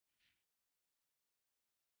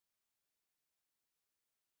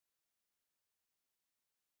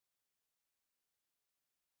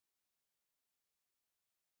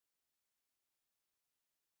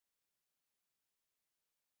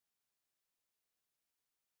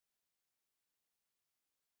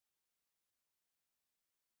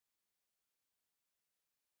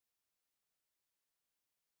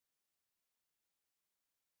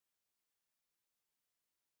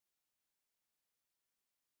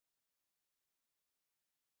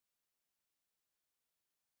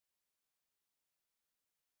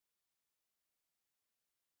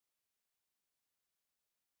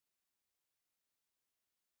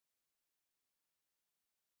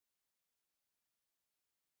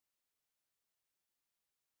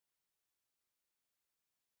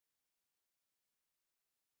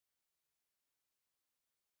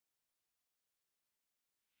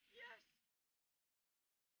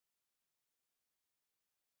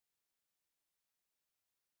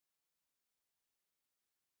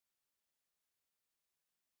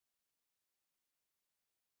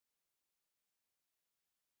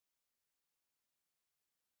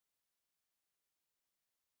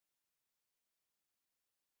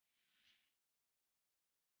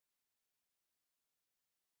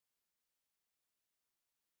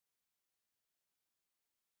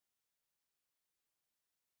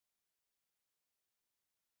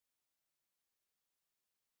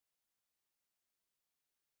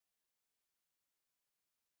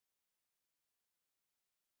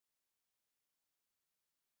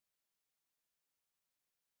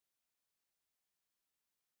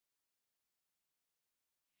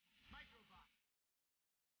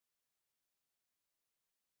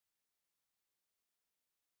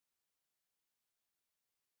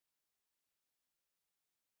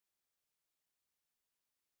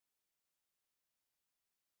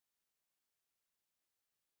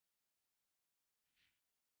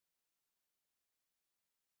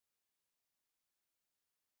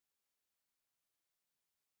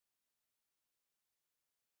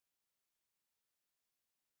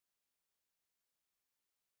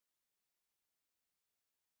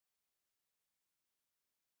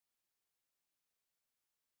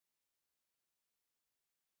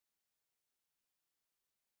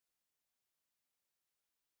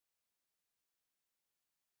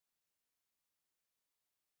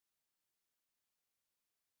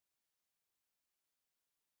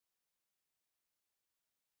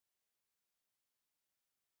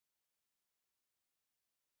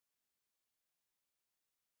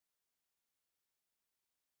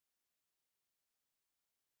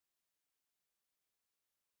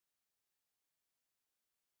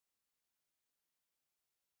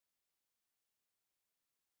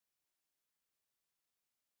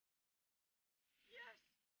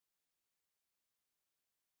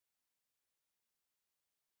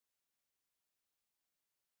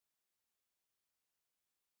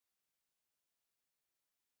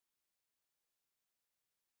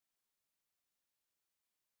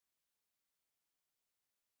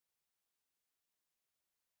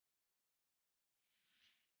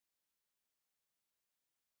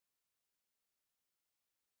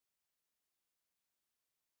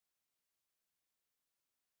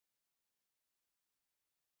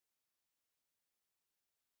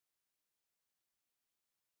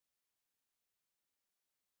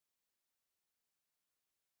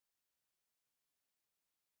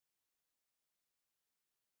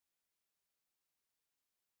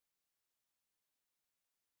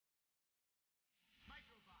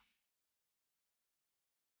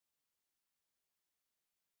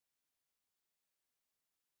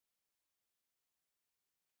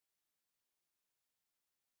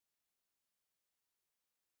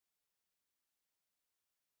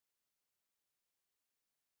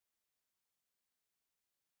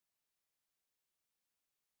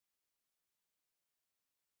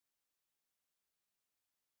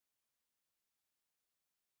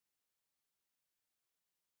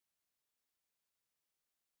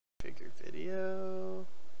video.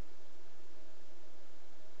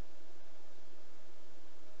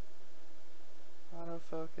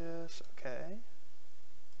 Autofocus, okay.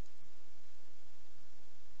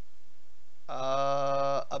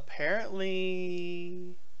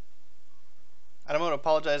 Apparently, I don't want to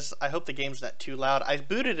apologize. I hope the game's not too loud. I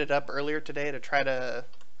booted it up earlier today to try to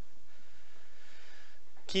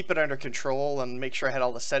keep it under control and make sure I had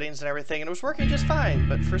all the settings and everything, and it was working just fine,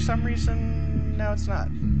 but for some reason, now it's not.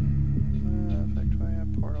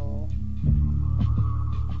 Portal.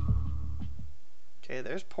 Okay,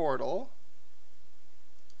 there's Portal.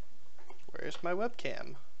 Where's my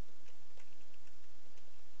webcam?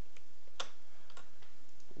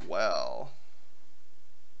 Well.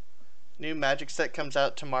 New Magic set comes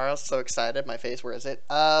out tomorrow. So excited. My face, where is it?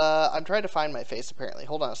 I'm trying to find my face apparently.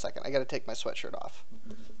 Hold on a second. I gotta take my sweatshirt off.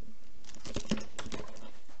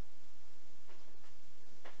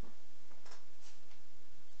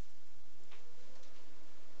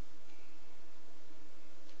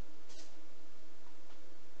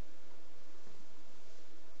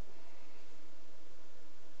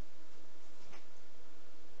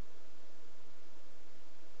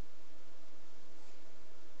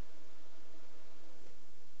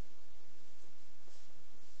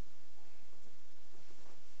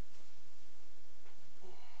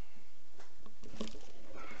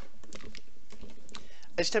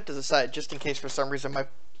 I stepped to the side just in case for some reason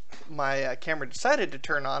my camera decided to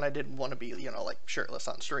turn on. I didn't want to be, you know, like shirtless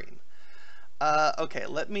on stream. Okay,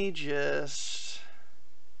 let me just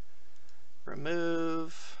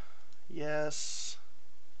remove, yes,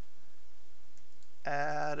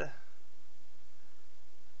 add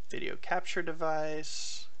video capture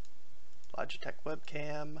device, Logitech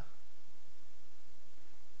webcam.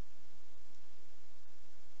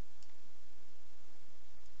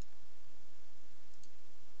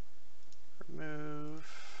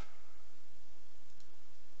 Remove.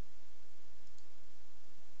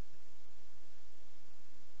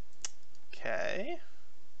 Okay.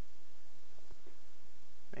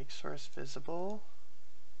 Make source visible.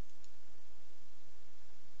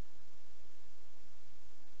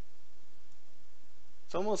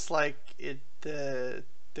 It's almost like there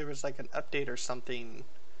was like an update or something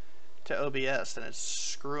to OBS and it's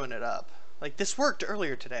screwing it up. Like this worked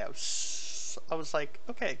earlier today. I was like,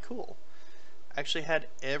 okay, cool. Actually had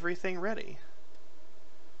everything ready.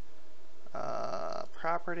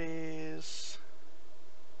 Properties.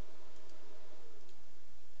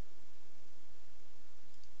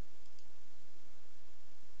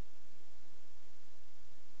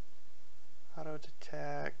 Auto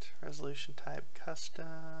detect, resolution type custom.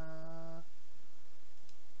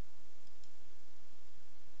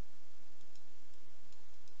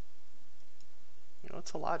 You know,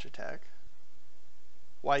 it's a Logitech.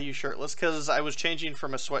 Why you shirtless? Because I was changing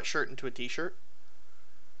from a sweatshirt into a t-shirt.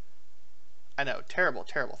 I know, terrible,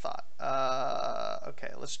 terrible thought.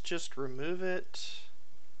 Okay, let's just remove it.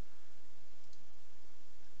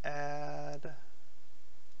 Add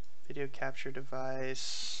video capture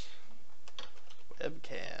device,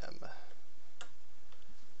 webcam.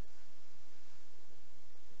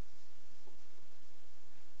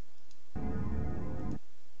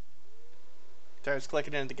 So I was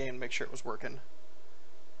clicking into the game to make sure it was working.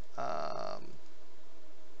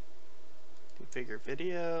 Configure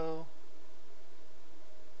video.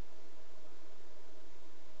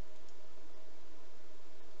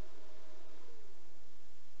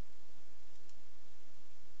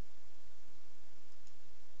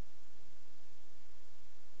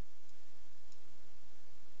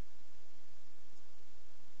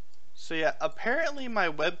 So yeah, apparently my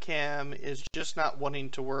webcam is just not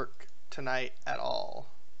wanting to work tonight at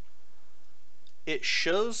all. It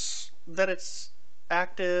shows that it's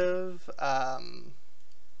active.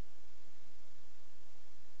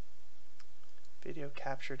 Video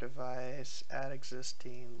capture device, add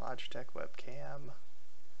existing Logitech webcam.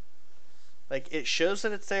 Like it shows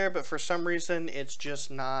that it's there, but for some reason it's just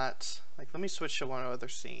not. Like let me switch to one of other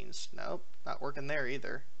scenes. Nope, not working there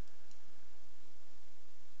either.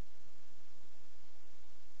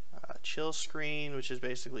 Chill screen, which is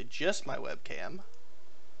basically just my webcam.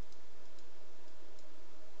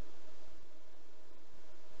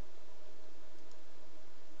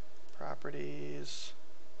 Properties.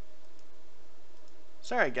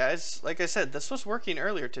 Sorry guys, like I said, this was working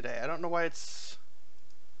earlier today. I don't know why it's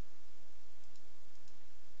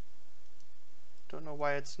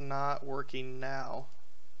not working now.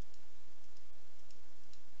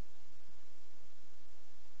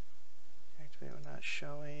 Activate when not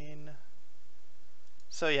showing.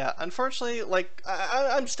 So yeah, unfortunately, like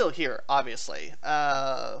I'm still here. Obviously,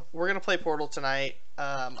 we're gonna play Portal tonight.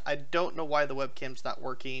 I don't know why the webcam's not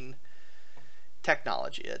working.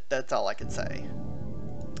 Technology. That's all I can say.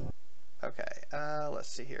 Okay. Let's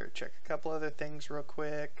see here. Check a couple other things real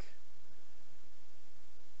quick.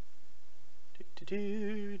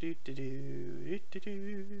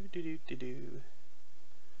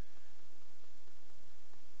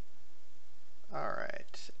 All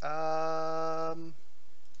right.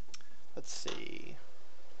 Let's see.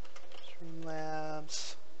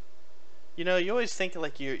 Streamlabs. You know, you always think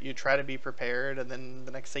like you try to be prepared, and then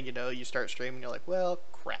the next thing you know, you start streaming. You're like, well,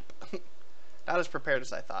 crap, not as prepared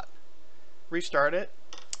as I thought. Restart it.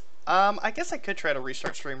 I guess I could try to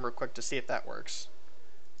restart stream real quick to see if that works.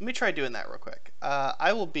 Let me try doing that real quick.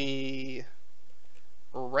 I will be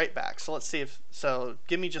right back. So let's see if, so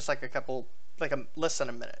give me just like a couple, like less than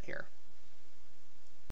a minute here.